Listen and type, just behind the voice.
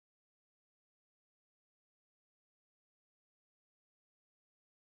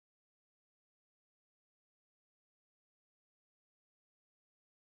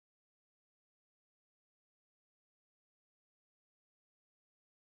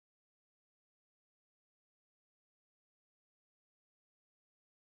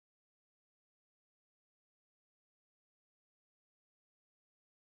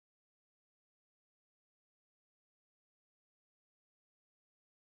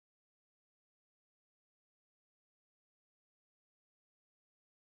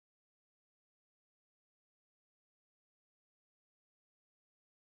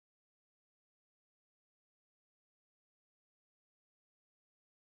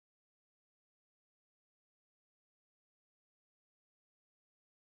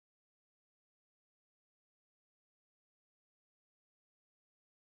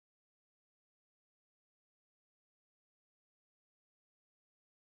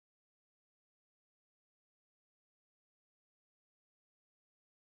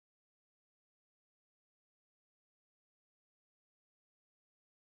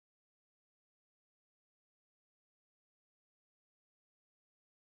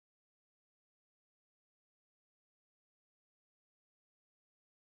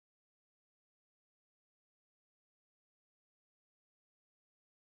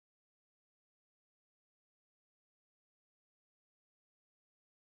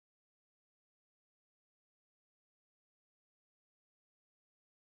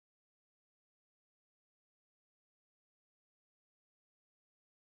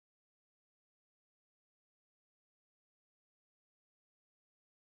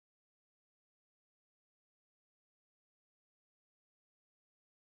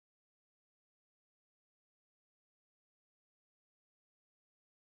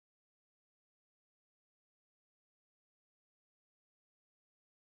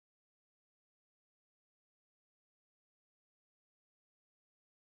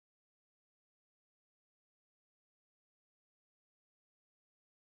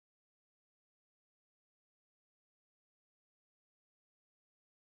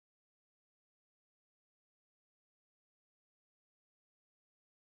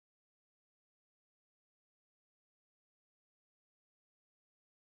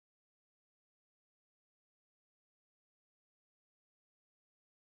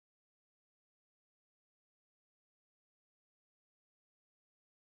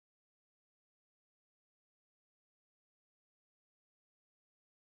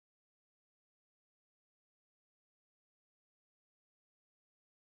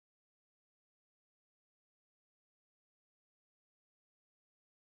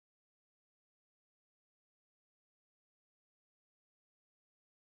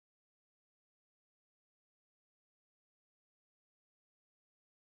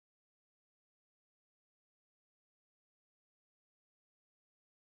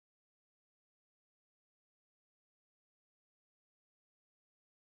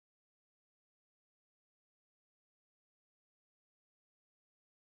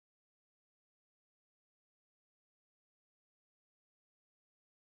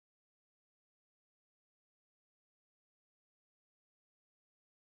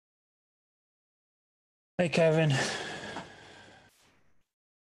Hey, Kevin.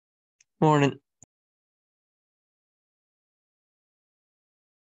 Morning.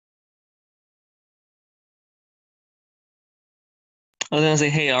 I was gonna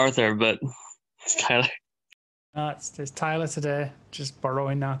say, hey Arthur, but it's Tyler. It's Tyler today, just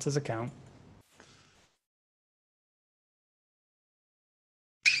borrowing Nata's account.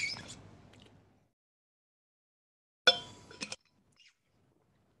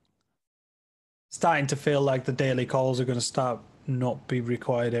 Starting to feel like the daily calls are going to start not be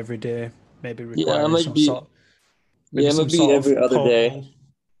required every day. Maybe Yeah, it requiring might some be. sort, maybe Yeah, it some might be sort every of other day. poll.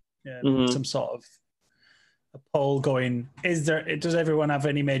 Yeah, Mm-hmm. some sort of a poll going. Does everyone have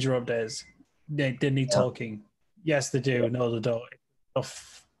any major updates? They need Yeah. talking. Yes, they do. Yeah. No, they don't.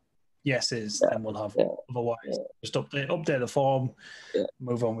 Enough yeses, Yeah. then we'll have. Yeah. Otherwise, Yeah. just update the form. Yeah.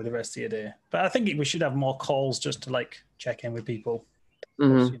 Move on with the rest of your day. But I think we should have more calls just to like check in with people.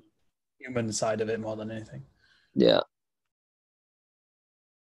 Mm-hmm. Human side of it more than anything. Yeah.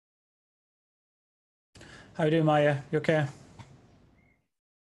 How you doing, Maya? You okay?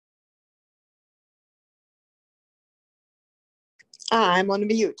 I'm on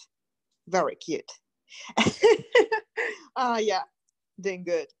mute. Very cute. Yeah, doing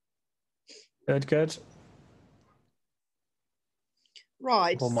good. Good.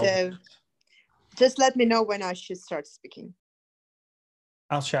 Right, so just let me know when I should start speaking.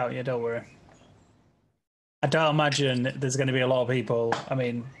 I'll shout you, don't worry. I don't imagine there's going to be a lot of people. I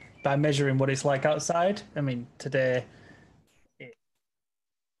mean, by measuring what it's like outside, I mean, today it's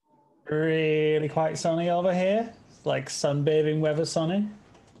really quite sunny over here. It's like sunbathing weather sunny.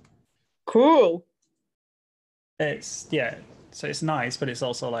 Cool. So it's nice, but it's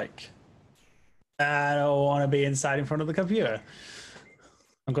also like, I don't want to be inside in front of the computer.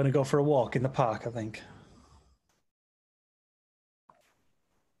 I'm going to go for a walk in the park, I think.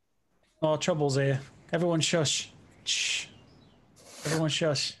 Oh, trouble's here. Everyone shush. Shh. Everyone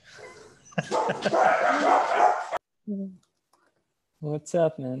shush. What's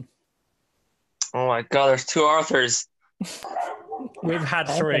up, man? Oh my God, there's two Arthurs. We've had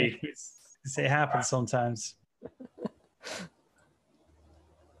three. It happens sometimes.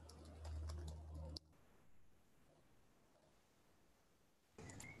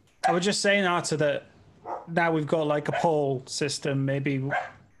 I was just saying, Arthur, that now we've got like a poll system, maybe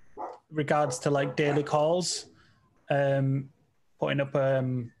regards to like daily calls, putting up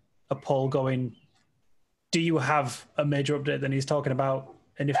a poll going, do you have a major update that he's talking about?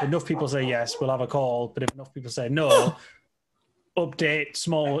 And if enough people say yes, we'll have a call. But if enough people say no, update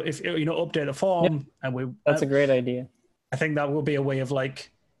the form. Yep. And that's a great idea. I think that will be a way of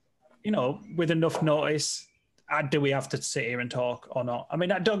like, with enough notice, do we have to sit here and talk or not? I mean,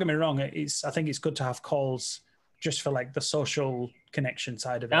 don't get me wrong. I think it's good to have calls just for like the social connection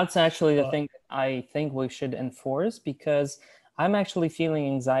side of it. That's actually the thing I think we should enforce, because I'm actually feeling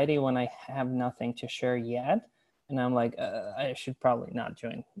anxiety when I have nothing to share yet. And I'm like, I should probably not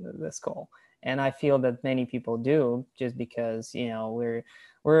join this call. And I feel that many people do, just because,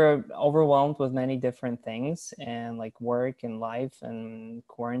 we're overwhelmed with many different things, and like work and life and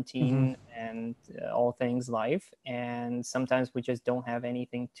quarantine and all things life. And sometimes we just don't have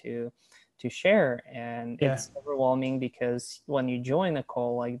anything to share. And it's overwhelming, because when you join a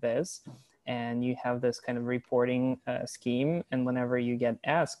call like this and you have this kind of reporting scheme, and whenever you get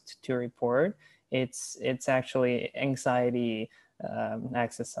asked to report, it's actually anxiety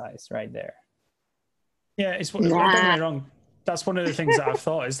exercise right there. Yeah, don't get me wrong. That's one of the things that I've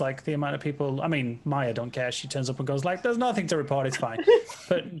thought is like the amount of people. I mean, Maya don't care. She turns up and goes like, "There's nothing to report. It's fine."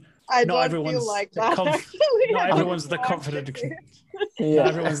 But not everyone's like that. Not everyone's the confident. Not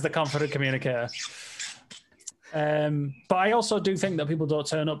everyone's the confident communicator. But I also do think that people don't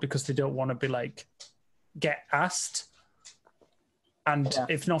turn up because they don't want to be like get asked. And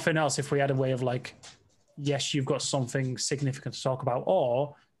if nothing else, if we had a way of like, yes, you've got something significant to talk about,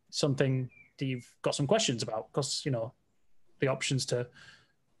 or something that you've got some questions about, because the options to,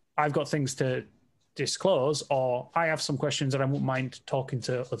 I've got things to disclose, or I have some questions and I wouldn't mind talking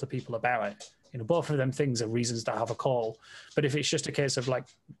to other people about it. Both of them things are reasons to have a call. But if it's just a case of like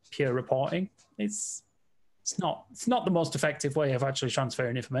pure reporting, it's not the most effective way of actually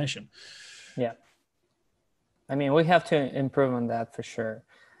transferring information. Yeah. I mean, we have to improve on that for sure.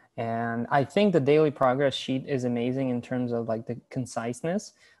 And I think the daily progress sheet is amazing in terms of like the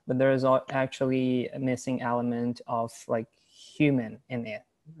conciseness, but there is actually a missing element of like human in it,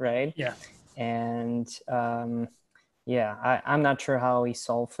 right? Yeah. And I'm not sure how we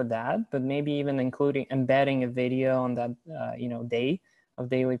solve for that, but maybe even embedding a video on that day of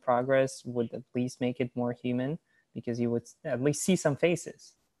daily progress would at least make it more human, because you would at least see some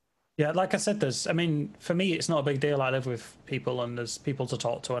faces. Yeah, like I said, I mean, for me, it's not a big deal. I live with people and there's people to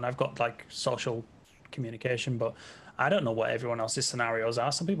talk to, and I've got like social communication, but I don't know what everyone else's scenarios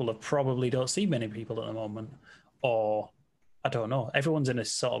are. Some people have probably don't see many people at the moment, or I don't know. Everyone's in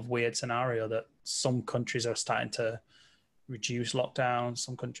this sort of weird scenario that some countries are starting to reduce lockdown,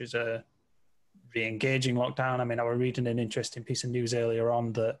 some countries are re-engaging lockdown. I mean, I was reading an interesting piece of news earlier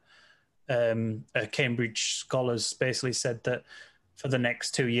on that Cambridge scholars basically said that for the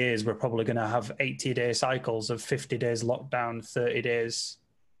next 2 years, we're probably going to have 80-day cycles of 50 days lockdown, 30 days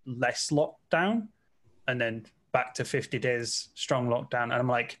less lockdown, and then back to 50 days strong lockdown. And I'm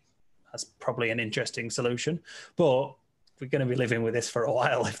like, that's probably an interesting solution. But we're going to be living with this for a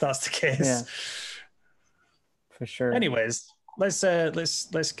while if that's the case. Yeah, for sure. Anyways, let's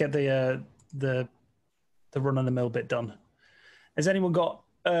get the run of the mill bit done. Has anyone got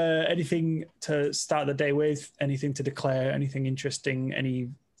anything to start the day with? Anything to declare? Anything interesting? Any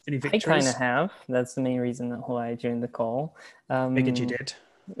victories? I kind of have. That's the main reason why I joined the call. Figured you did.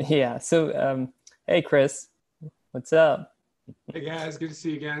 Yeah. So, hey, Chris, what's up? Hey guys, good to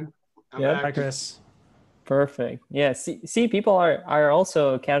see you again. Yeah. Hi, Chris. Perfect. Yeah. See, people are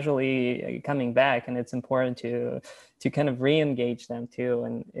also casually coming back, and it's important to kind of re-engage them too,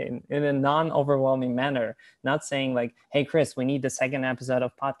 and in a non-overwhelming manner. Not saying like, "Hey, Chris, we need the second episode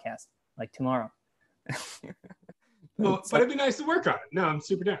of podcast like tomorrow." Well, but it'd be nice to work on it. No, I'm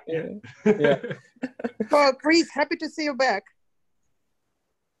super down. Yeah. Well, Chris, happy to see you back.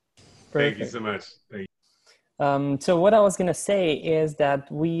 Thank you so much. Thank you. So what I was going to say is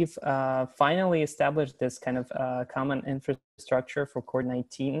that we've finally established this kind of common infrastructure for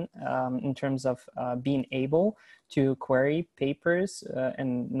COVID-19 in terms of being able to query papers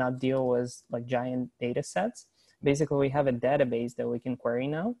and not deal with like giant data sets. Basically, we have a database that we can query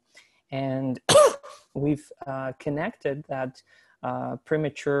now. And we've connected that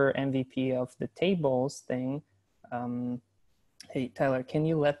premature MVP of the tables thing. Hey, Tyler, can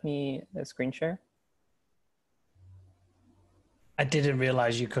you let me screen share? I didn't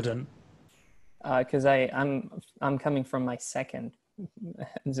realize you couldn't. Because I'm coming from my second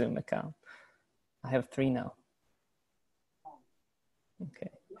Zoom account. I have 3 now.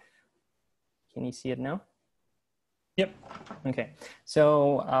 Okay. Can you see it now? Yep. Okay.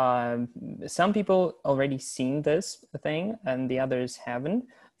 So some people already seen this thing and the others haven't.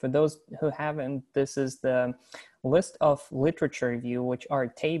 For those who haven't, this is the list of literature review, which are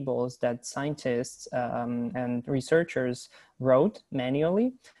tables that scientists and researchers wrote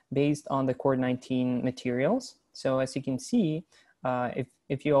manually based on the COVID-19 materials. So as you can see,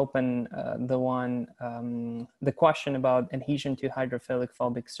 if you open the question about adhesion to hydrophilic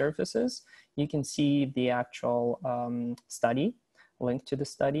phobic surfaces, you can see the actual study, link to the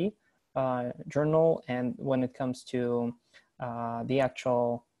study journal. And when it comes to the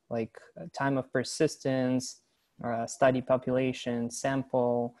actual like time of persistence, study population,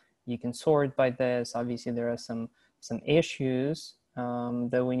 sample, you can sort by this. Obviously, there are some issues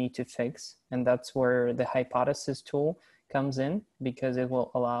that we need to fix. And that's where the hypothesis tool comes in, because it will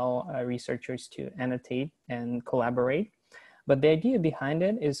allow researchers to annotate and collaborate. But the idea behind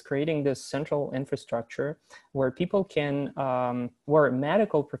it is creating this central infrastructure where people can, where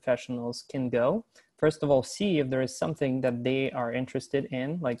medical professionals can go, first of all, see if there is something that they are interested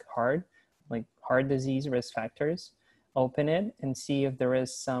in, like heart disease risk factors, open it and see if there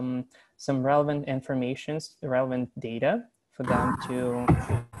is some relevant information, relevant data for them to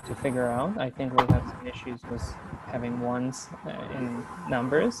figure out. I think we have some issues with having ones in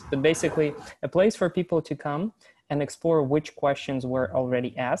numbers, but basically a place for people to come and explore which questions were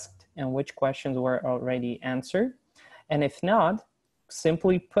already asked and which questions were already answered. And if not,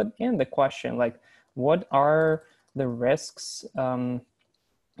 simply put in the question, like, what are the risks of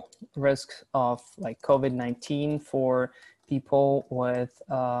like COVID-19 for people with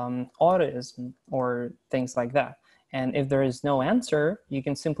autism or things like that? And if there is no answer, you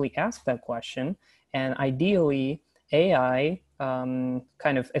can simply ask that question. And ideally, AI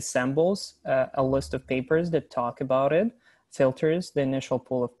kind of assembles a list of papers that talk about it, filters the initial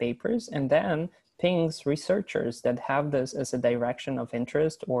pool of papers, and then pings researchers that have this as a direction of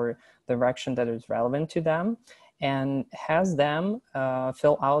interest or direction that is relevant to them, and has them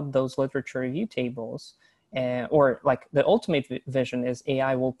fill out those literature review tables. Or like the ultimate vision is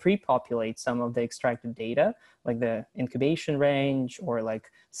AI will pre-populate some of the extracted data, like the incubation range or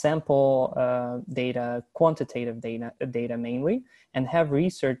like sample data, quantitative data mainly, and have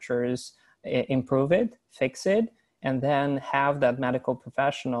researchers improve it, fix it, and then have that medical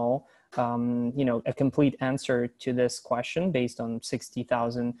professional a complete answer to this question based on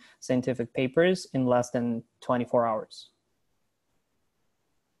 60,000 scientific papers in less than 24 hours.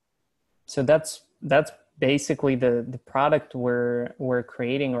 So that's basically the product we're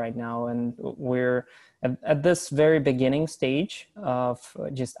creating right now, and we're at this very beginning stage of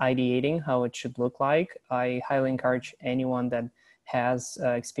just ideating how it should look like. I highly encourage anyone that has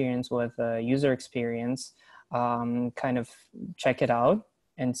experience with user experience, kind of check it out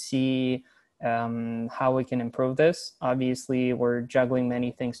and see how we can improve this. Obviously, we're juggling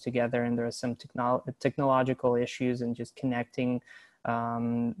many things together, and there are some technological issues in just connecting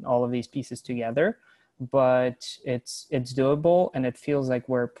all of these pieces together. But it's doable, and it feels like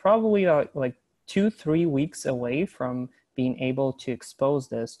we're probably like 2-3 weeks away from being able to expose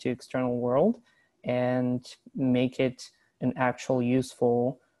this to external world and make it an actual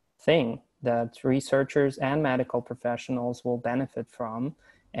useful thing that researchers and medical professionals will benefit from.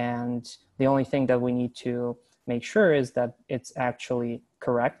 And the only thing that we need to make sure is that it's actually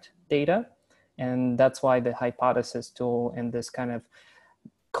correct data. And that's why the hypothesis tool and this kind of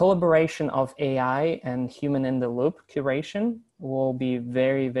collaboration of AI and human in the loop curation will be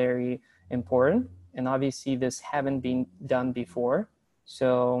very, very important. And obviously this haven't been done before.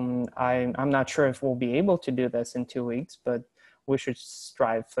 So I'm not sure if we'll be able to do this in 2 weeks, but we should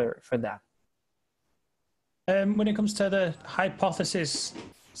strive for that. When it comes to the hypothesis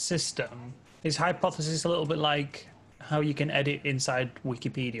system, is hypothesis a little bit like how you can edit inside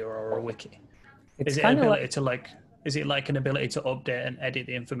Wikipedia or a wiki? It's is it an ability to is it like an ability to update and edit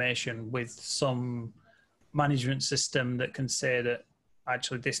the information with some management system that can say that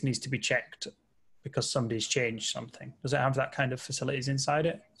actually this needs to be checked because somebody's changed something? Does it have that kind of facilities inside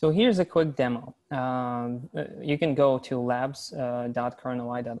it? So here's a quick demo. You can go to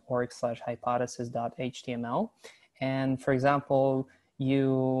labs.coronawhy.org/hypothesis.html. And for example,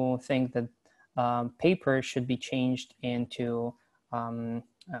 you think that paper should be changed into, I need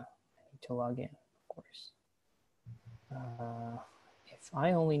to log in, of course. If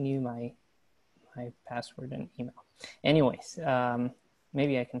I only knew my password and email. Anyways,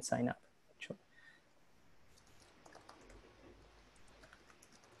 maybe I can sign up. Actually.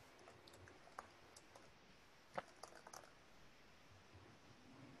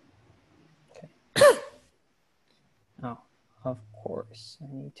 Okay. Oh, of course, I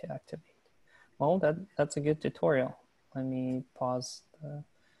need to activate. Well, that's a good tutorial. Let me pause the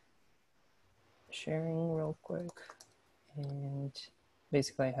sharing real quick. And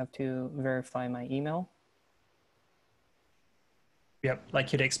basically I have to verify my email. Yep,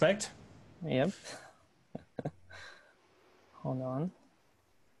 like you'd expect. Yep. Hold on.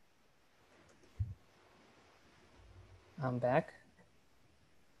 I'm back.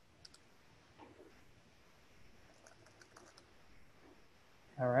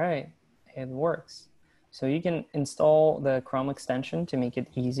 All right, it works. So you can install the Chrome extension to make it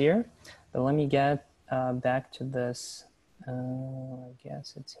easier. But let me get back to this. I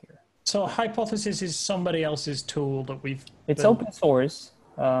guess it's here. So Hypothesis is somebody else's tool that we've It's built. open source.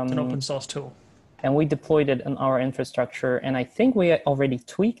 It's an open source tool. And we deployed it on our infrastructure. And I think we already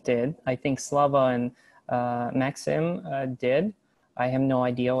tweaked it. I think Slava and Maxim did. I have no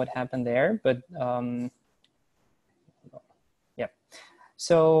idea what happened there, but yeah.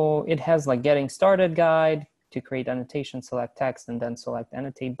 So it has like getting started guide, to create annotation, select text, and then select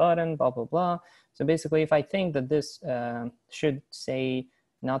annotate button, blah, blah, blah. So basically, if I think that this should say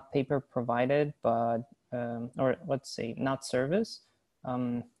not paper provided, but, or let's say not service,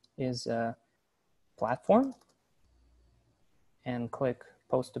 is a platform, and click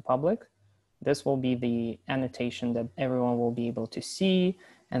post to public, this will be the annotation that everyone will be able to see.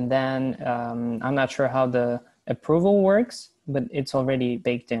 And then I'm not sure how the approval works, but it's already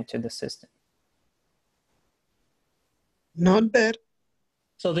baked into the system. Not bad.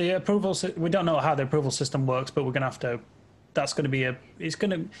 So the approval, we don't know how the approval system works, but we're going to have to, that's going to be it's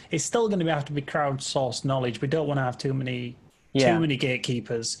still going to have to be crowdsourced knowledge. We don't want to have too many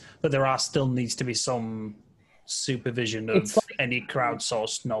gatekeepers, but there still needs to be some supervision of any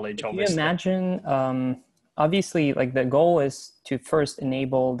crowdsourced knowledge. Obviously, you imagine, obviously, like the goal is to first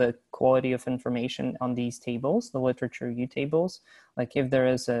enable the quality of information on these tables, the literature review tables. Like if there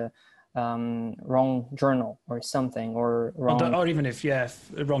is a wrong journal or something, or wrong, or even if a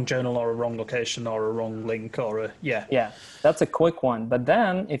wrong journal or a wrong location or a wrong link or that's a quick one. But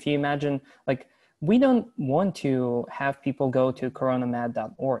then if you imagine, like, we don't want to have people go to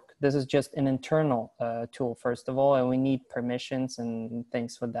coronamed.org. This is just an internal tool, first of all, and we need permissions and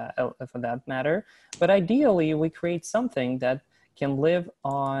things for that matter. But ideally, we create something that can live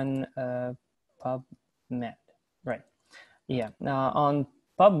on PubMed, right? Yeah, on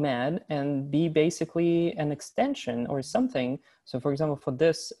PubMed, and be basically an extension or something. So for example, for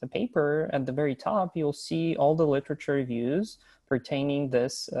this paper at the very top, you'll see all the literature reviews, pertaining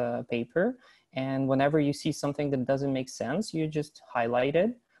this paper. And whenever you see something that doesn't make sense, you just highlight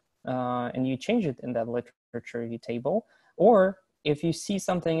it and you change it in that literature review table. Or if you see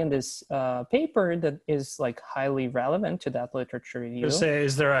something in this paper that is like highly relevant to that literature review. Say,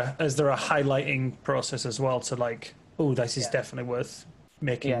 is there a highlighting process as well to like, oh, this is definitely worth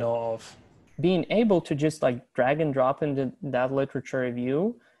making note of? Being able to just like drag and drop into that literature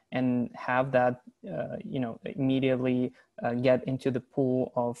review and have that, immediately get into the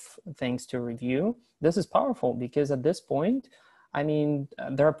pool of things to review. This is powerful because at this point, I mean,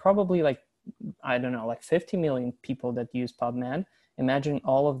 there are probably like, I don't know, like 50 million people that use PubMed. Imagine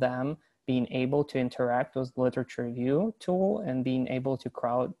all of them being able to interact with the literature review tool and being able to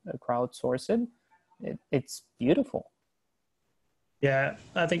crowdsource it. It's beautiful. Yeah,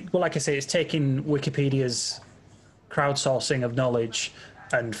 I think, well, like I say, it's taking Wikipedia's crowdsourcing of knowledge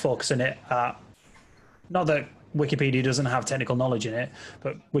and focusing it at, not that Wikipedia doesn't have technical knowledge in it,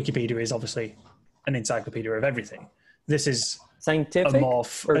 but Wikipedia is obviously an encyclopedia of everything. This is scientific, more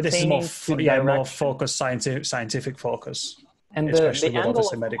focused scientific focus. And the angle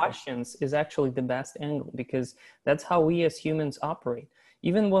of questions is actually the best angle because that's how we as humans operate.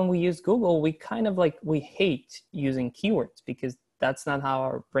 Even when we use Google, we kind of like, we hate using keywords because that's not how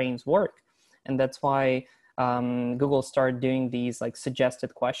our brains work. And that's why Google started doing these like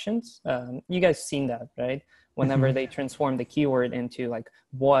suggested questions. You guys seen that, right? Whenever they transform the keyword into like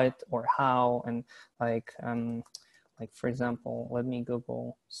what or how, and like for example, let me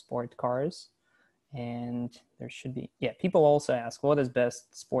Google sport cars. And there should be, people also ask, what is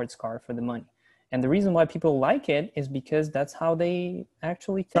best sports car for the money? And the reason why people like it is because that's how they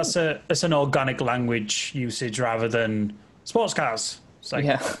actually think. It's an organic language usage rather than sports cars. It's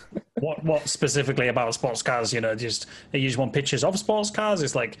like, what specifically about sports cars? You just want pictures of sports cars.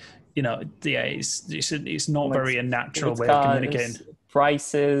 It's like, it's not very a natural way of communicating.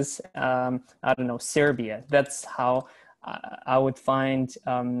 Prices, I don't know, Serbia. That's how I would find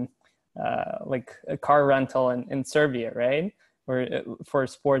like a car rental in Serbia, right? Or for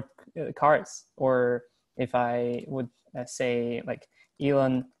sport cars. Or if I would say like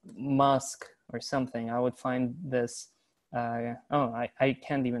Elon Musk or something, I would find this. I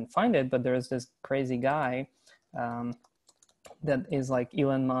can't even find it, but there's this crazy guy that is like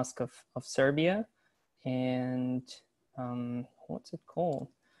Elon Musk of Serbia, and what's it called?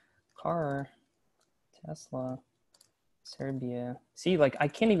 Car, Tesla, Serbia. See, like I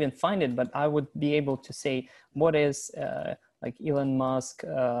can't even find it, but I would be able to say what is like Elon Musk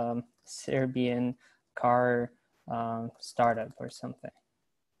Serbian car startup or something.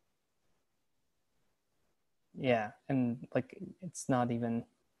 Yeah, and like it's not even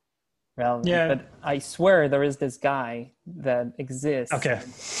relevant. Yeah. But I swear there is this guy that exists. Okay.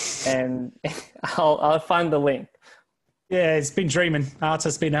 And I'll find the link. Yeah, it's been dreaming.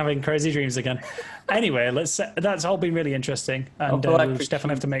 Arta's been having crazy dreams again. Anyway, that's all been really interesting, and we'll just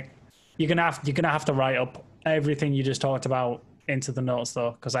definitely have to make. You're gonna have to write up everything you just talked about into the notes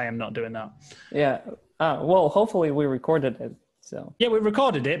though, because I am not doing that. Yeah. Well, hopefully we recorded it. So. Yeah, we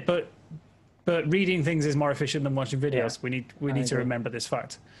recorded it, but reading things is more efficient than watching videos. Yeah, we need to remember this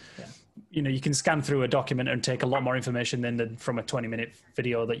fact. Yeah. You can scan through a document and take a lot more information than from a 20-minute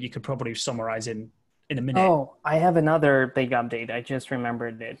video that you could probably summarize in a minute. Oh, I have another big update. I just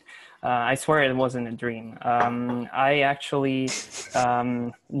remembered it. I swear it wasn't a dream. I actually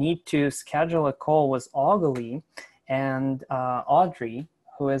need to schedule a call with Auguly and Audrey,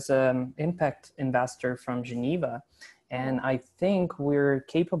 who is an impact investor from Geneva. And I think we're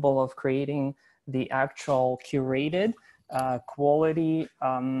capable of creating the actual curated quality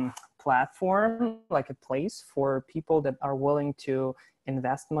platform, like a place for people that are willing to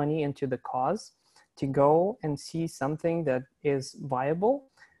invest money into the cause to go and see something that is viable,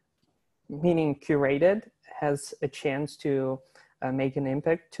 meaning curated, has a chance to make an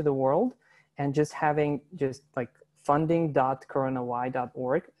impact to the world, and just having just like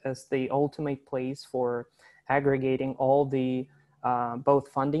funding.coronawhy.org as the ultimate place for aggregating all the both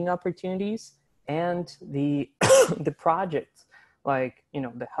funding opportunities and the the projects, like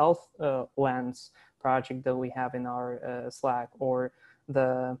the health lens project that we have in our Slack, or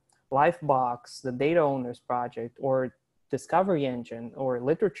the Lifebox, the data owners project, or discovery engine, or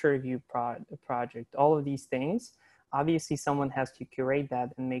literature review project. All of these things, obviously someone has to curate that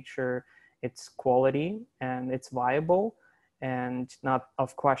and make sure it's quality and it's viable and not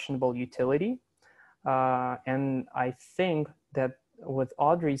of questionable utility. And I think that with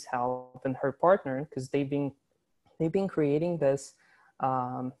Audrey's help and her partner, because they've been creating this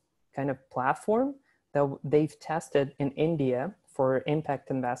kind of platform that they've tested in India for impact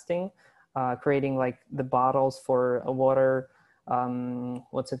investing, creating like the bottles for water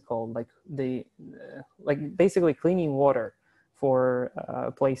what's it called? Like like basically cleaning water for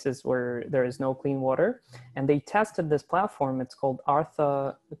places where there is no clean water. And they tested this platform. It's called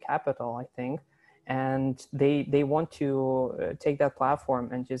Artha Capital, I think. And they want to take that platform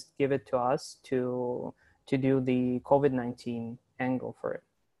and just give it to us to do the COVID-19 angle for it.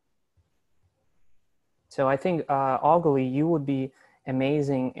 So I think, Augali, you would be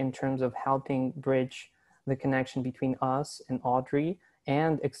amazing in terms of helping bridge the connection between us and Audrey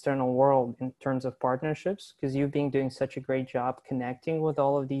and external world in terms of partnerships, because you've been doing such a great job connecting with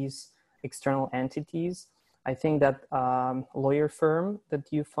all of these external entities. I think that lawyer firm that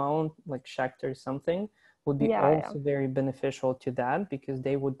you found, like Schechter something, would be also very beneficial to that, because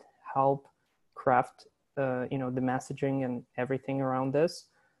they would help craft you know, the messaging and everything around this,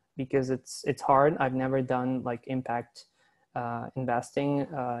 because it's hard. I've never done like impact investing,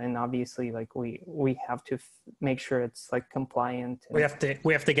 and obviously like we have to make sure it's like compliant. We have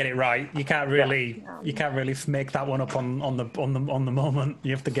to get it right. You can't really make that one up on the moment.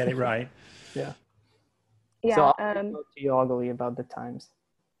 You have to get it right. Yeah. Yeah. So I'll talk to you, Augali, about the times.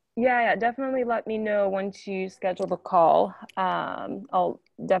 Yeah, definitely let me know once you schedule the call. I'll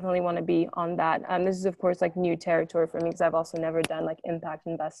definitely want to be on that. This is of course like new territory for me, because I've also never done like impact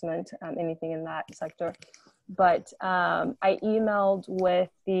investment, anything in that sector. But I emailed with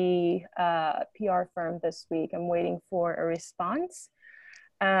the PR firm this week. I'm waiting for a response.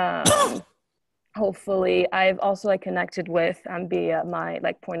 Hopefully, I've also like connected with via my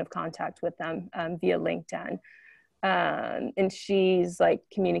like point of contact with them via LinkedIn. And she's like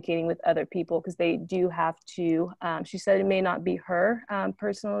communicating with other people, because they do have to, she said it may not be her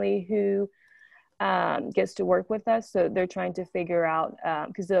personally who gets to work with us. So they're trying to figure out,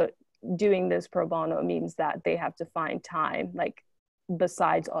 because doing this pro bono means that they have to find time, like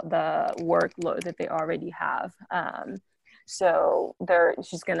besides the workload that they already have. So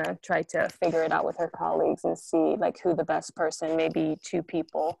she's gonna try to figure it out with her colleagues and see like who the best person, maybe two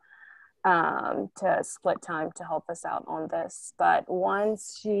people, to split time to help us out on this. But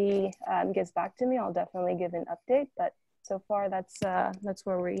once she gets back to me, I'll definitely give an update. But so far, that's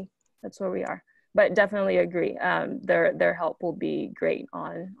where we are. But definitely agree. Their help will be great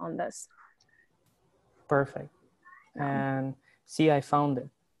on this. Perfect. And see, I found it.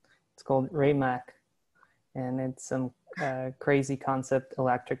 It's called Raymac, and it's some crazy concept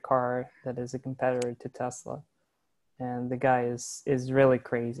electric car that is a competitor to Tesla. And the guy is really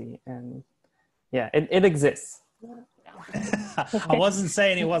crazy, and yeah, it exists. I wasn't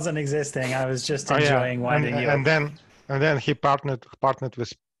saying it wasn't existing. I was just enjoying winding you up. And then he partnered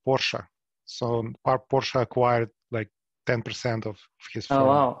with Porsche. So Porsche acquired like 10% of his firm. Oh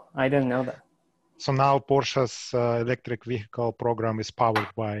wow, I didn't know that. So now Porsche's electric vehicle program is powered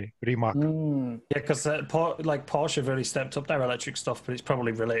by Rimac. Yeah, because like Porsche really stepped up their electric stuff, but it's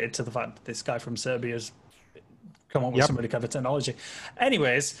probably related to the fact that this guy from Serbia's come up with some really clever technology.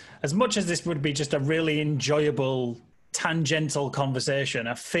 Anyways, as much as this would be just a really enjoyable tangential conversation,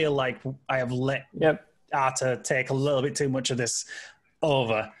 I feel like I have let Arta take a little bit too much of this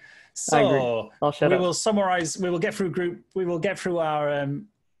over. So we will summarize. We will get through our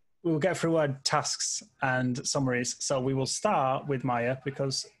tasks and summaries. So we will start with Maya,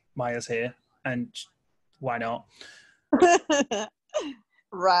 because Maya's here, and why not?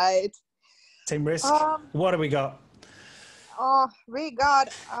 Right. Team Risk. What do we got? We got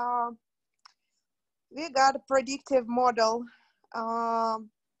a predictive model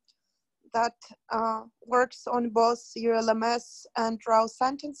that works on both ULMS and raw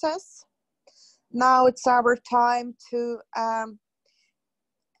sentences. Now it's our time to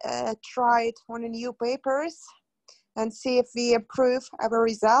try it on new papers and see if we improve our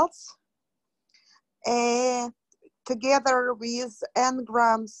results. Together with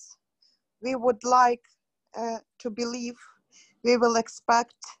n-grams, we would like to believe we will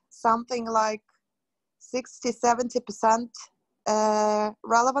expect something like 60-70%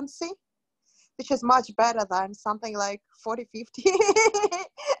 relevancy, which is much better than something like 40-50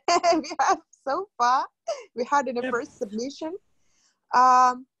 we have so far. We had in the first submission.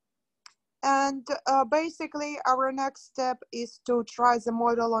 Basically, our next step is to try the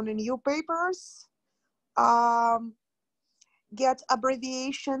model on the new papers, get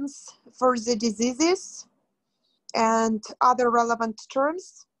abbreviations for the diseases and other relevant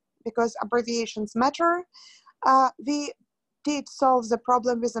terms, because abbreviations matter. We did solve the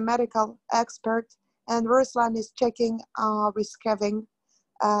problem with a medical expert, and Ruslan is checking with Kevin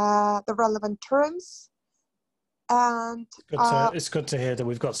the relevant terms. And it's good to hear that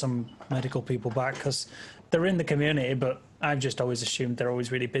we've got some medical people back, because they're in the community, but I've just always assumed they're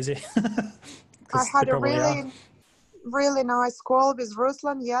always really busy. I had a really really nice call with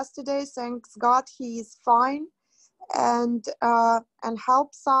Ruslan yesterday. Thanks God he's fine and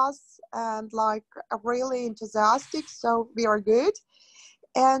helps us and like really enthusiastic. So we are good.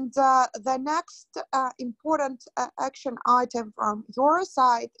 And the next important action item from your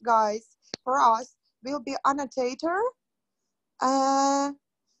side, guys, for us will be annotator. And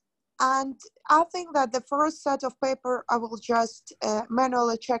I think that the first set of paper I will just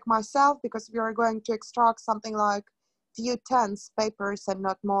manually check myself because we are going to extract something like few tens papers and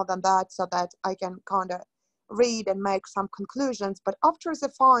not more than that, so that I can kind of read and make some conclusions. But after the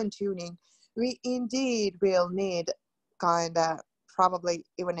fine tuning, we indeed will need kind of probably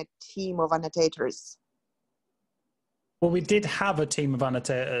even a team of annotators. Well, we did have a team of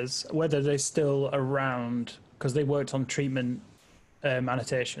annotators, whether they're still around, because they worked on treatment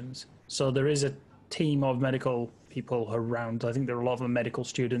annotations. So there is a team of medical people around. I think there are a lot of medical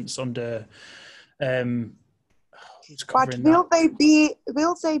students under. But will they be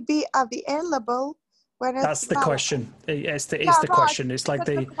available when it's? That's the question. It's the right. question. It's like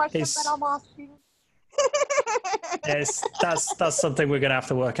That's the question that I'm asking. Yes, that's something we're going to have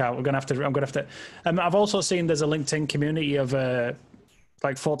to work out. I'm going to have to. I've also seen there's a LinkedIn community of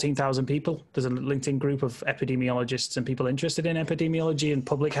like 14,000 people. There's a LinkedIn group of epidemiologists and people interested in epidemiology and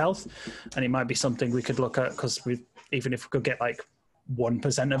public health, and it might be something we could look at, because even if we could get like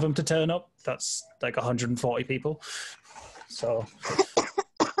 1% of them to turn up, that's like 140 people. So,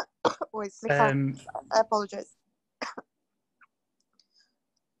 I apologize.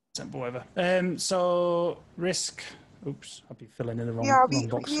 Whatever. So risk. Oops, I'll be filling in the wrong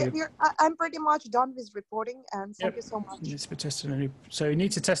box here. I'm pretty much done with reporting, and thank you so much. Needs to be tested on new, so you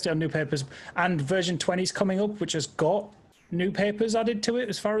need to test it on new papers, and version 20 is coming up, which has got new papers added to it,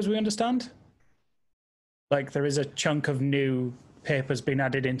 as far as we understand. Like there is a chunk of new papers being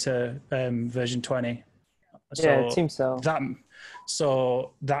added into version 20. So yeah, it seems so.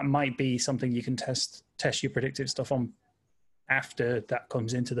 That might be something you can test your predictive stuff on after that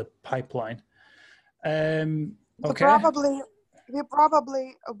comes into the pipeline. Okay. We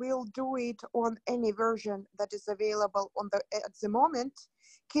probably will do it on any version that is available at the moment,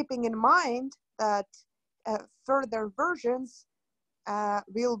 keeping in mind that further versions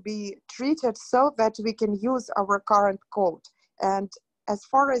will be treated so that we can use our current code. And as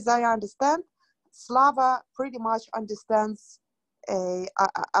far as I understand, Slava pretty much understands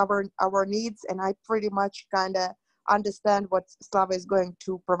our needs, and I pretty much kind of understand what Slava is going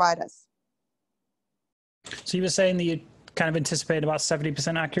to provide us. So you were saying that you kind of anticipate about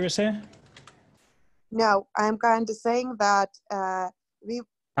 70% accuracy? No, I'm kind of saying that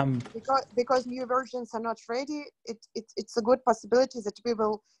because new versions are not ready, it's a good possibility that we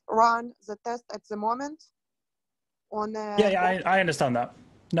will run the test at the moment on. I understand that.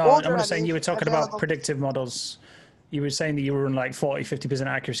 No, I'm just saying you were talking about predictive models. You were saying that you were on like 40-50%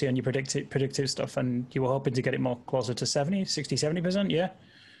 accuracy on your predictive stuff, and you were hoping to get it more closer to 70%, yeah?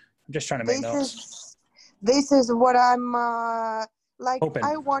 I'm just trying to make notes. This is what I'm like. Hoping.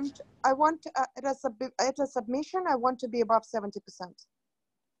 I want at a submission, I want to be above 70%.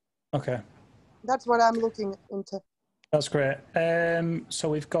 Okay. That's what I'm looking into. That's great. So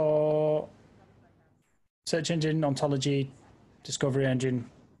we've got search engine, ontology, discovery engine,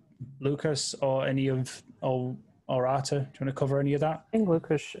 Lucas, or any of or Arta. Do you want to cover any of that? I think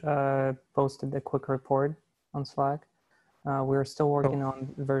Lucas posted a quick report on Slack. We're still working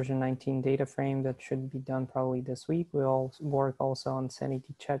on version 19 data frame that should be done probably this week. We'll work also on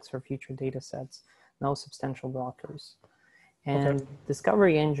sanity checks for future data sets. No substantial blockers. And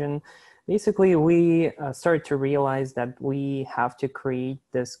discovery engine, basically we started to realize that we have to create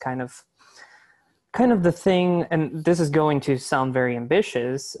this kind of the thing, and this is going to sound very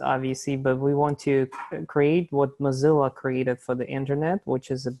ambitious, obviously, but we want to create what Mozilla created for the internet,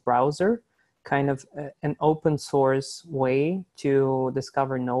 which is a browser, kind of an open source way to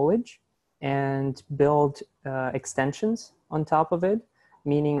discover knowledge and build extensions on top of it,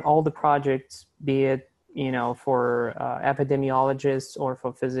 meaning all the projects, be it for epidemiologists or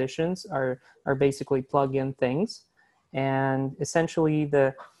for physicians, are basically plug-in things. And essentially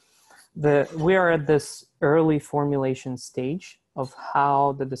we are at this early formulation stage of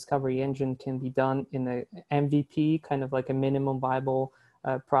how the discovery engine can be done in a MVP, kind of like a minimum viable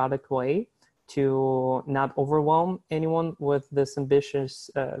product way, to not overwhelm anyone with this ambitious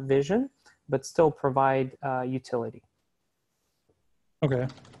vision, but still provide utility. Okay.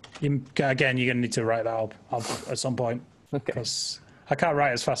 Again, you're going to need to write that up at some point. Okay. Because I can't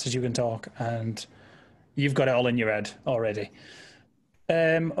write as fast as you can talk, and you've got it all in your head already.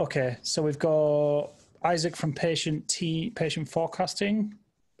 Okay, so we've got Isaac from patient forecasting.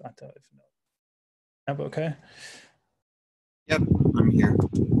 I don't even know. Okay. Yep, I'm here.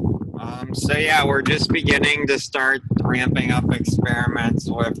 So yeah, we're just beginning to start ramping up experiments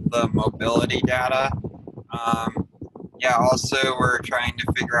with the mobility data. Yeah, also we're trying to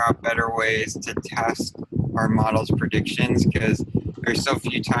figure out better ways to test our model's predictions because there's so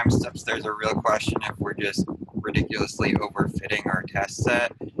few time steps. There's a real question if we're just ridiculously overfitting our test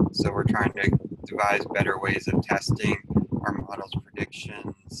set. So we're trying to devise better ways of testing our model's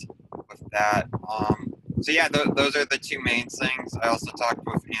predictions with that. So yeah, those are the two main things. I also talked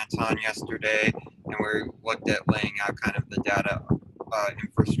with Anton yesterday, and we looked at laying out kind of the data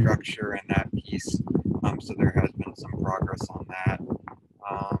infrastructure and that piece. So there has been some progress on that.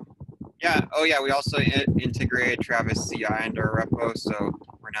 Yeah. Oh yeah, we also integrated Travis CI into our repo, so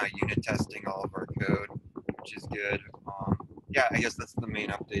we're now unit testing all of our code, which is good. Yeah, I guess that's the main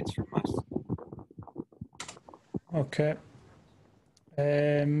updates from us. Okay.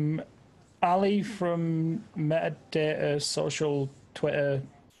 Ali from Metadata social Twitter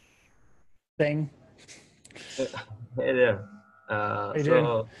thing. Hey there. How you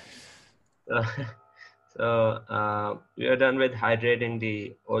doing? We are done with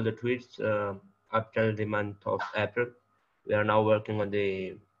hydrating all the tweets up till the month of April. We are now working on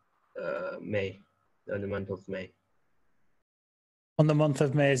the month of May. On the month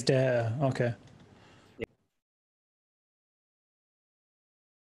of May's data. Okay.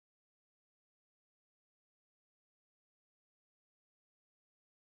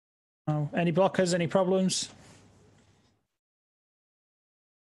 Oh, any blockers? Any problems?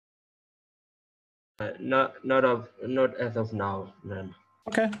 Not as of now, none.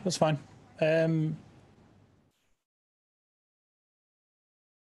 Okay, that's fine.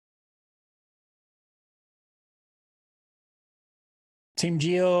 Team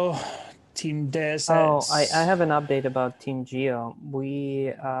Geo, Team Datasets. Oh, I have an update about Team Geo.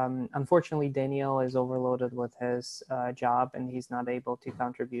 We unfortunately Daniel is overloaded with his job and he's not able to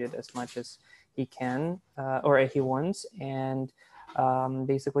contribute as much as he can or he wants. And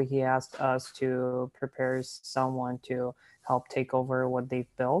basically he asked us to prepare someone to help take over what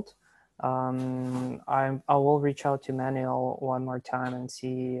they've built. I will reach out to Manuel one more time and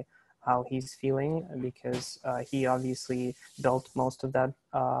see how he's feeling because he obviously built most of that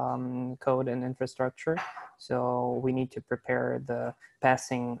code and infrastructure. So we need to prepare the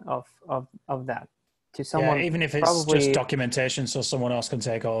passing of that to someone. Yeah, even if it's probably, just documentation so someone else can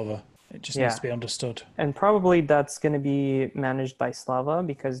take over. It just needs to be understood. And probably that's going to be managed by Slava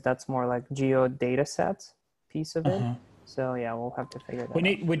because that's more like geo data sets piece of it. So yeah, we'll have to figure that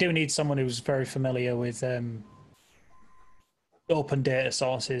out. We do need someone who's very familiar with open data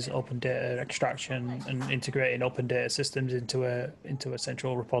sources, open data extraction, and integrating open data systems into a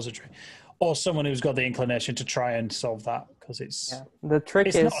central repository, or someone who's got the inclination to try and solve that because it's the trick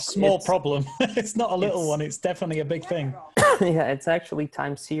it's not a small problem. It's not a little one. It's definitely a big thing. Yeah, it's actually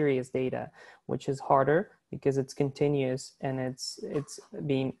time series data, which is harder because it's continuous and it's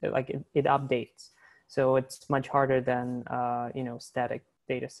being like it updates. So it's much harder than static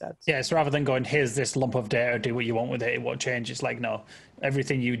data sets. Yeah, so rather than going, here's this lump of data, do what you want with it, it won't change. It's like, no,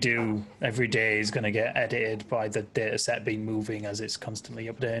 everything you do every day is going to get edited by the data set being moving as it's constantly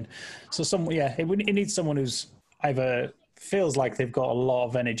updating. So it needs someone who's either feels like they've got a lot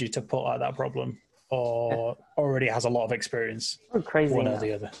of energy to put at that problem or already has a lot of experience. Or crazy one enough. or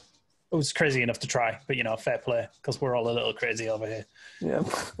the other. It was crazy enough to try, but fair play, because we're all a little crazy over here. Yeah.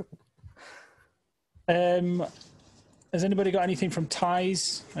 Has anybody got anything from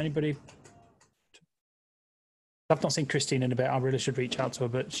Ties? Anybody? I've not seen Christine in a bit. I really should reach out to her,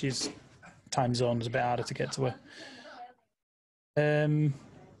 but she's time zone is a bit harder to get to her.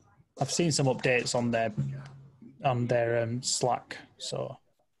 I've seen some updates on their Slack. So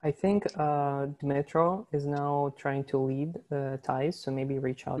I think Dmitro is now trying to lead Ties, so maybe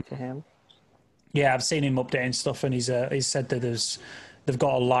reach out to him. Yeah, I've seen him updating stuff, and he's said that they've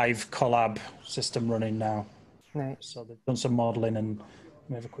got a live collab system running now. Nice. So they've done some modeling, and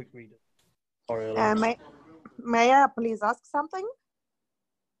we have a quick read. May I please ask something?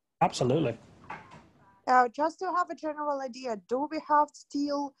 Absolutely. Just to have a general idea, do we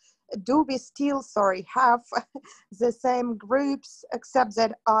still have the same groups, except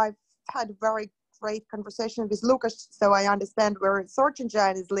that I've had very great conversation with Lucas, so I understand where search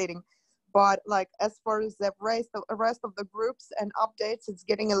engine is leading. But like as far as the rest of the groups and updates, it's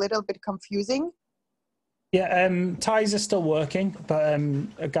getting a little bit confusing. Yeah, ties are still working, but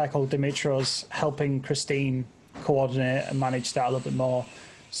a guy called Dimitro's helping Christine coordinate and manage that a little bit more.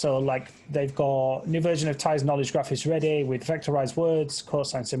 So like they've got new version of Ties knowledge graph is ready with vectorized words,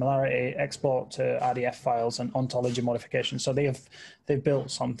 cosine similarity, export to RDF files, and ontology modification. So they've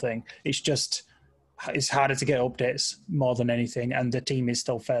built something. It's just it's harder to get updates more than anything, and the team is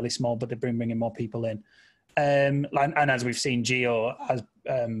still fairly small, but they've been bringing more people in. And as we've seen, Geo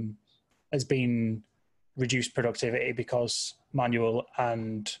has been reduced productivity because Manuel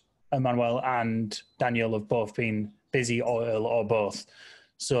and Daniel have both been busy or ill or both.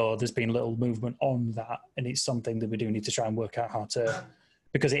 So there's been little movement on that, and it's something that we do need to try and work out how to,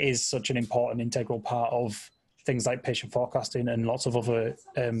 because it is such an important integral part of things like patient forecasting and lots of other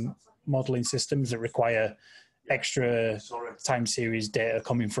modeling systems that require extra time series data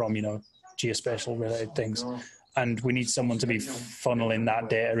coming from, geospatial related things. And we need someone to be funneling that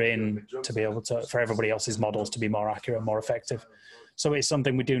data in to be able to, for everybody else's models to be more accurate, more effective. So it's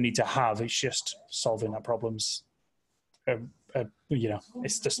something we do need to have. It's just solving that problem's,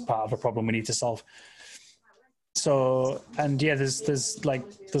 it's just part of a problem we need to solve. So, and yeah,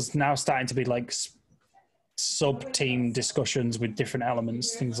 there's now starting to be like sub-team discussions with different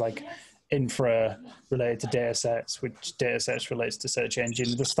elements, things like infra related to data sets, which data sets relates to search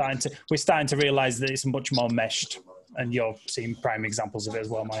engine. We're starting to realize that it's much more meshed, and you're seeing prime examples of it as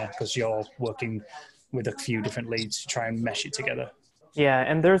well, Maya, because you're working with a few different leads to try and mesh it together. Yeah,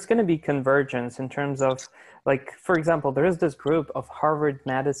 and there's going to be convergence in terms of, like, for example, there is this group of Harvard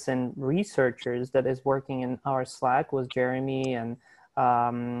Medicine researchers that is working in our Slack with Jeremy and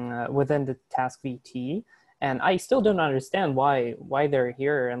within the task VT. And I still don't understand why they're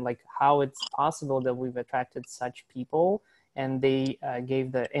here and like how it's possible that we've attracted such people. And they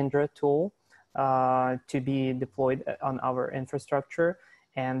gave the Indra tool to be deployed on our infrastructure.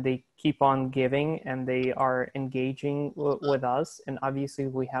 And they keep on giving, and they are engaging with us. And obviously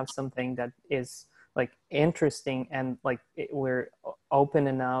we have something that is like interesting, and like we're open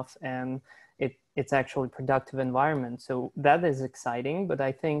enough, and it's actually productive environment. So that is exciting. But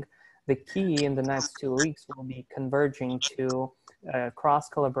I think the key in the next 2 weeks will be converging to cross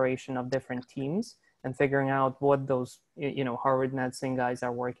collaboration of different teams and figuring out what those, Harvard Medicine guys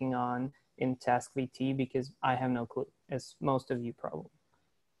are working on in Task VT, because I have no clue, as most of you probably.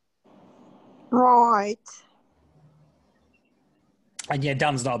 Right. And yeah,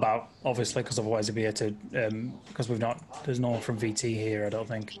 Dan's not about, obviously, because otherwise he'd be here to, because there's no one from VT here, I don't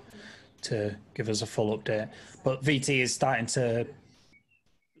think, to give us a full update. But VT is starting to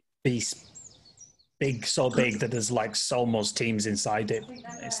be big, so big that there's like almost teams inside it.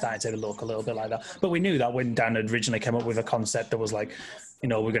 It's starting to look a little bit like that. But we knew that when Dan had originally came up with a concept that was like, we're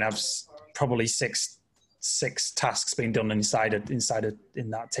going to have probably six tasks being done inside in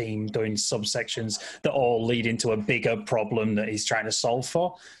that team, doing subsections that all lead into a bigger problem that he's trying to solve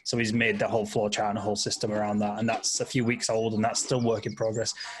for. So he's made the whole flow chart and a whole system around that, and that's a few weeks old, and that's still work in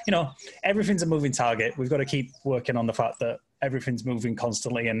progress. Everything's a moving target. We've got to keep working on the fact that everything's moving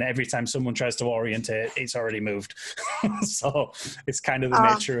constantly, and every time someone tries to orient it, it's already moved. So it's kind of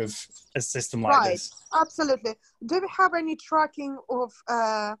the nature of a system like this. Absolutely. Do we have any tracking of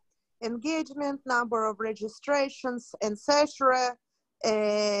engagement, number of registrations, etc.,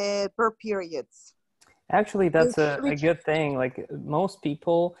 per periods? Actually, that's a good thing. Like, most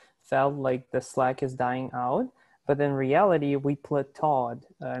people felt like the Slack is dying out, but in reality, we plateaued,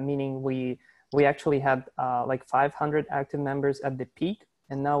 meaning we actually had like 500 active members at the peak,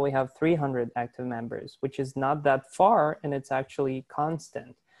 and now we have 300 active members, which is not that far, and it's actually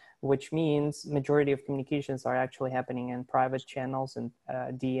constant, which means majority of communications are actually happening in private channels and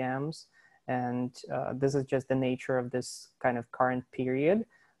DMs. And this is just the nature of this kind of current period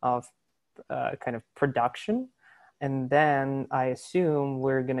of kind of production. And then I assume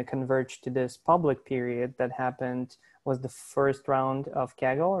we're going to converge to this public period that happened, was the first round of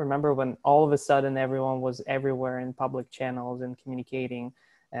Kaggle. Remember when all of a sudden everyone was everywhere in public channels and communicating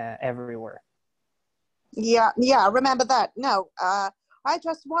everywhere? Yeah, I remember that. No, I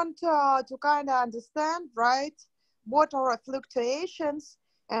just want to kind of understand, right? What are fluctuations,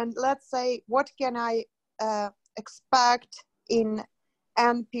 and let's say, what can I expect in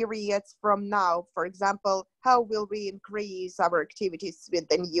N periods from now? For example, how will we increase our activities with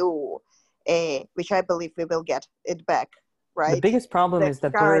the new, which I believe we will get it back, right? The biggest problem is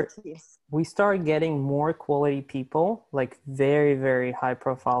that we start getting more quality people, like very, very high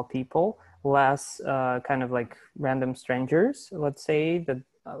profile people, less kind of like random strangers, let's say, that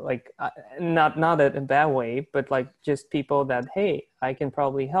not in a bad way, but like just people that, hey, I can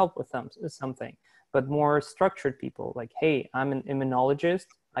probably help with something, but more structured people like, hey, I'm an immunologist,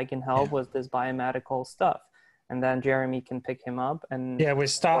 I can help with this biomedical stuff. And then Jeremy can pick him up. And yeah, we're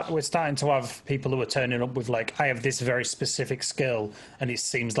starting to have people who are turning up with like, I have this very specific skill, and it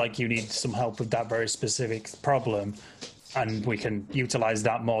seems like you need some help with that very specific problem. And we can utilize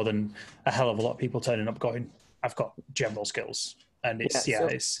that more than a hell of a lot of people turning up going, I've got general skills. And it's Yeah, so-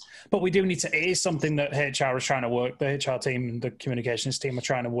 it's, but we do need to, it is something that HR is trying to work, the HR team and the communications team are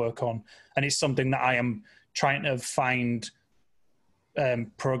trying to work on. And it's something that I am trying to find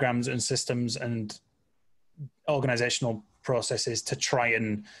programs and systems and organizational processes to try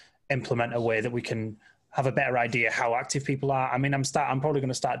and implement a way that we can have a better idea how active people are. I mean, I'm probably going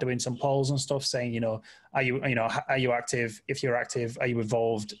to start doing some polls and stuff saying, are you active? If you're active, are you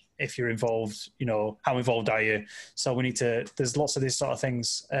involved? If you're involved, how involved are you? So we need to, there's lots of these sort of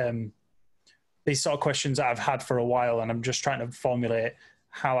things, these sort of questions that I've had for a while, and I'm just trying to formulate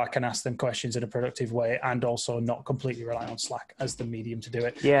how I can ask them questions in a productive way and also not completely rely on Slack as the medium to do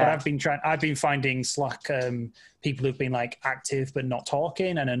it. Yeah. But I've been finding Slack people who've been like active but not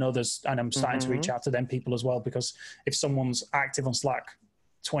talking, and then others, and I'm starting to reach out to them people as well, because if someone's active on Slack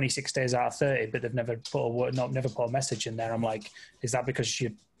 26 days out of 30, but they've never put a word, never put a message in there, I'm like, is that because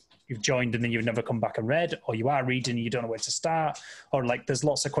you've joined and then you've never come back and read, or you are reading and you don't know where to start, or like there's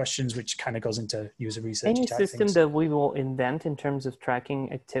lots of questions which kind of goes into user research. Any system that we will invent in terms of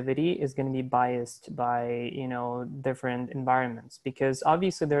tracking activity is going to be biased by, different environments, because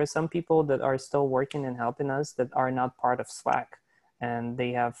obviously there are some people that are still working and helping us that are not part of Slack, and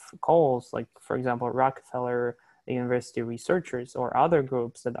they have calls, like for example, Rockefeller University researchers or other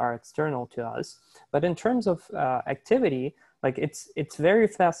groups that are external to us. But in terms of activity, like it's very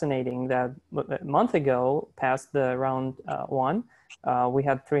fascinating that a month ago, past the round one, we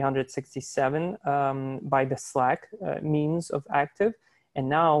had 367 by the Slack means of active, and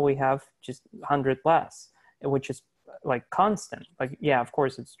now we have just 100 less, which is like constant. Like, yeah, of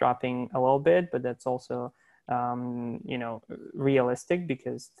course it's dropping a little bit, but that's also realistic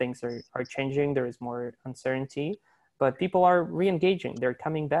because things are changing. There is more uncertainty, but people are re-engaging. They're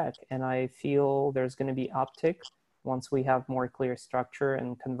coming back, and I feel there's going to be uptick once we have more clear structure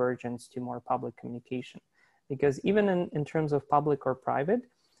and convergence to more public communication. Because even in terms of public or private,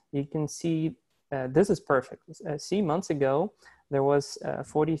 you can see this is perfect. See, months ago, there was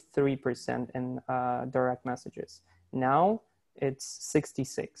 43% in direct messages. Now it's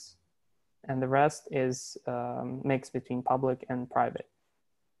 66. And the rest is mixed between public and private.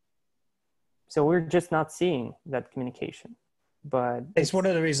 So we're just not seeing that communication. But it's one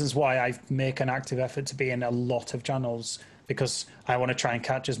of the reasons why I make an active effort to be in a lot of channels, because I want to try and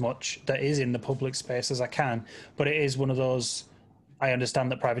catch as much that is in the public space as I can. But it is one of those, I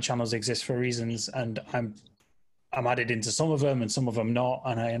understand that private channels exist for reasons, and I'm added into some of them and some of them not.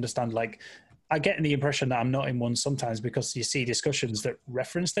 And I understand, like, I get the impression that I'm not in one sometimes because you see discussions that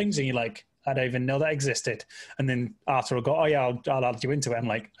reference things and you're like, I don't even know that existed. And then Arthur will go, oh yeah, I'll add you into it. I'm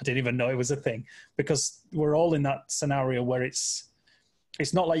like, I didn't even know it was a thing, because we're all in that scenario where it's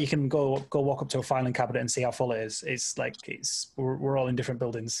not like you can go walk up to a filing cabinet and see how full it is. It's like, we're all in different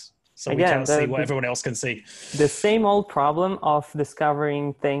buildings. So we can't see what everyone else can see. The same old problem of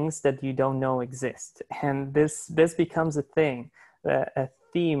discovering things that you don't know exist. And this becomes a thing, a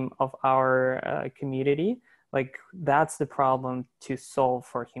theme of our community. Like, that's the problem to solve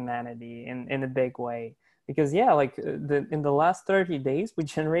for humanity in a big way. Because yeah, like in the last 30 days, we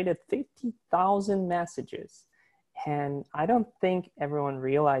generated 50,000 messages. And I don't think everyone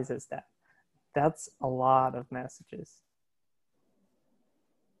realizes that. That's a lot of messages.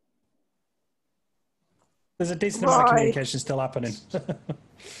 There's a decent amount of communication still happening.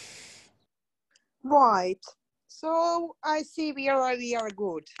 Right. So I see we are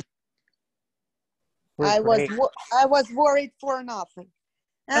good. I was worried for nothing.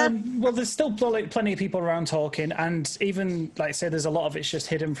 Well, there's still plenty of people around talking, and even, like I say, there's a lot of it's just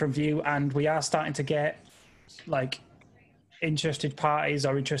hidden from view, and we are starting to get like interested parties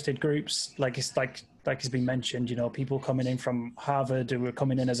or interested groups, like it's been mentioned, people coming in from Harvard who are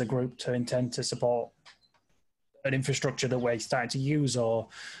coming in as a group to intend to support an infrastructure that we're starting to use, or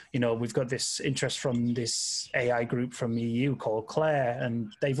we've got this interest from this AI group from EU called Claire,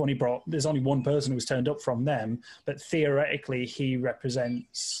 and there's only one person who's turned up from them, but theoretically he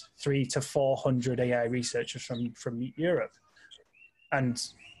represents 300 to 400 AI researchers from Europe. And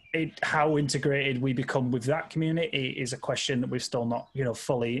how integrated we become with that community is a question that we've still not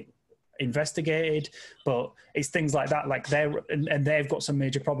fully investigated, but it's things like that, like they've got some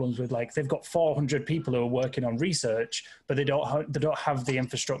major problems with, like, they've got 400 people who are working on research, but they don't have the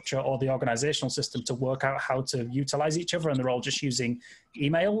infrastructure or the organizational system to work out how to utilize each other, and they're all just using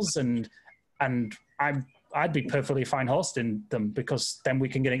emails, and I'd be perfectly fine hosting them, because then we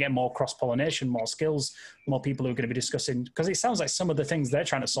can get more cross-pollination, more skills, more people who are going to be discussing, because it sounds like some of the things they're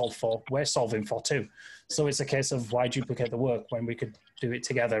trying to solve for, we're solving for too. So it's a case of, why duplicate the work when we could do it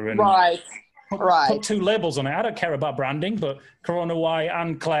together? And right. put two labels on it. I don't care about branding, but CoronaWhy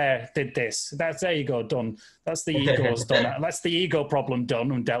and Claire did this. There you go, done. That's the ego's done. That's the ego problem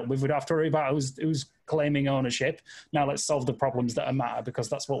done and dealt with. We don't have to worry about who's claiming ownership. Now let's solve the problems that matter, because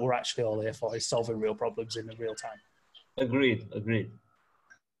that's what we're actually all here for, is solving real problems in the real time. Agreed.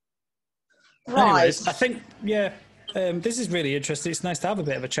 Right. Anyways, I think, this is really interesting. It's nice to have a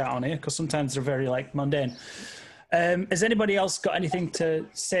bit of a chat on here, because sometimes they're very mundane. Has anybody else got anything to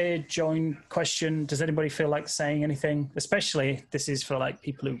say, join, question? Does anybody feel like saying anything? Especially, this is for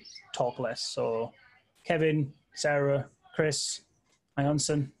people who talk less. So Kevin, Sarah, Chris,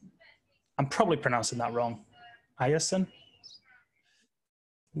 Ionson. I'm probably pronouncing that wrong. Ionson?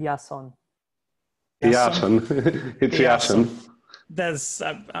 Yason. Yason. It's Yason. There's,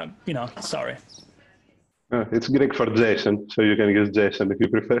 sorry. It's Greek for Jason, so you can use Jason if you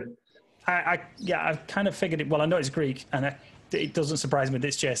prefer. I kind of figured it. Well, I know it's Greek, and it doesn't surprise me that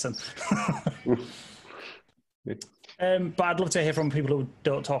it's Jason. But I'd love to hear from people who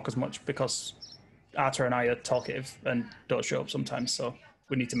don't talk as much, because Arthur and I are talkative and don't show up sometimes. So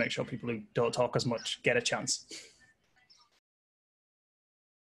we need to make sure people who don't talk as much get a chance.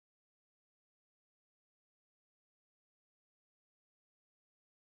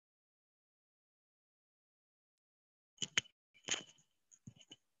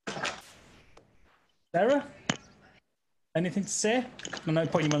 Sarah, anything to say? I'm not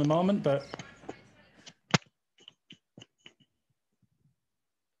putting you on the moment, but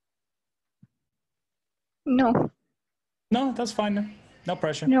no, that's fine. Then. No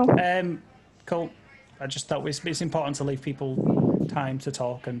pressure. No. Cool. I just thought it's important to leave people time to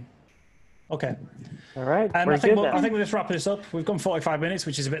talk. And okay. All right. I think we'll just wrap this up. We've gone 45 minutes,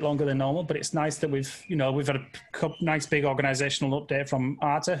 which is a bit longer than normal, but it's nice that we've had a nice big organizational update from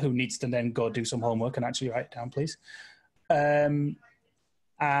Arta, who needs to then go do some homework and actually write it down, please. And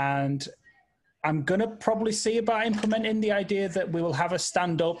I'm going to probably see about implementing the idea that we will have a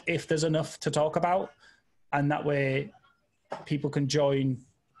stand-up if there's enough to talk about. And that way people can join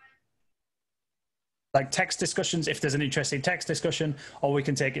text discussions if there's an interesting text discussion, or we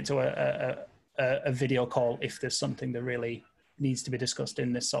can take it to a video call if there's something that really needs to be discussed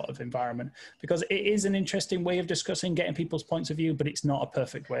in this sort of environment, because it is an interesting way of discussing, getting people's points of view, but it's not a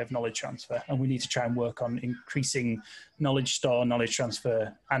perfect way of knowledge transfer. And we need to try and work on increasing knowledge store, knowledge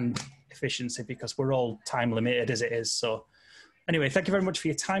transfer, and efficiency, because we're all time limited as it is. So anyway, thank you very much for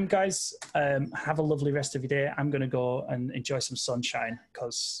your time, guys. Have a lovely rest of your day. I'm going to go and enjoy some sunshine,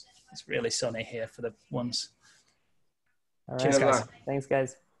 because it's really sunny here for the ones. All right. Cheers, guys. Thanks,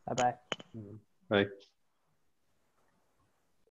 guys. Bye-bye. Bye.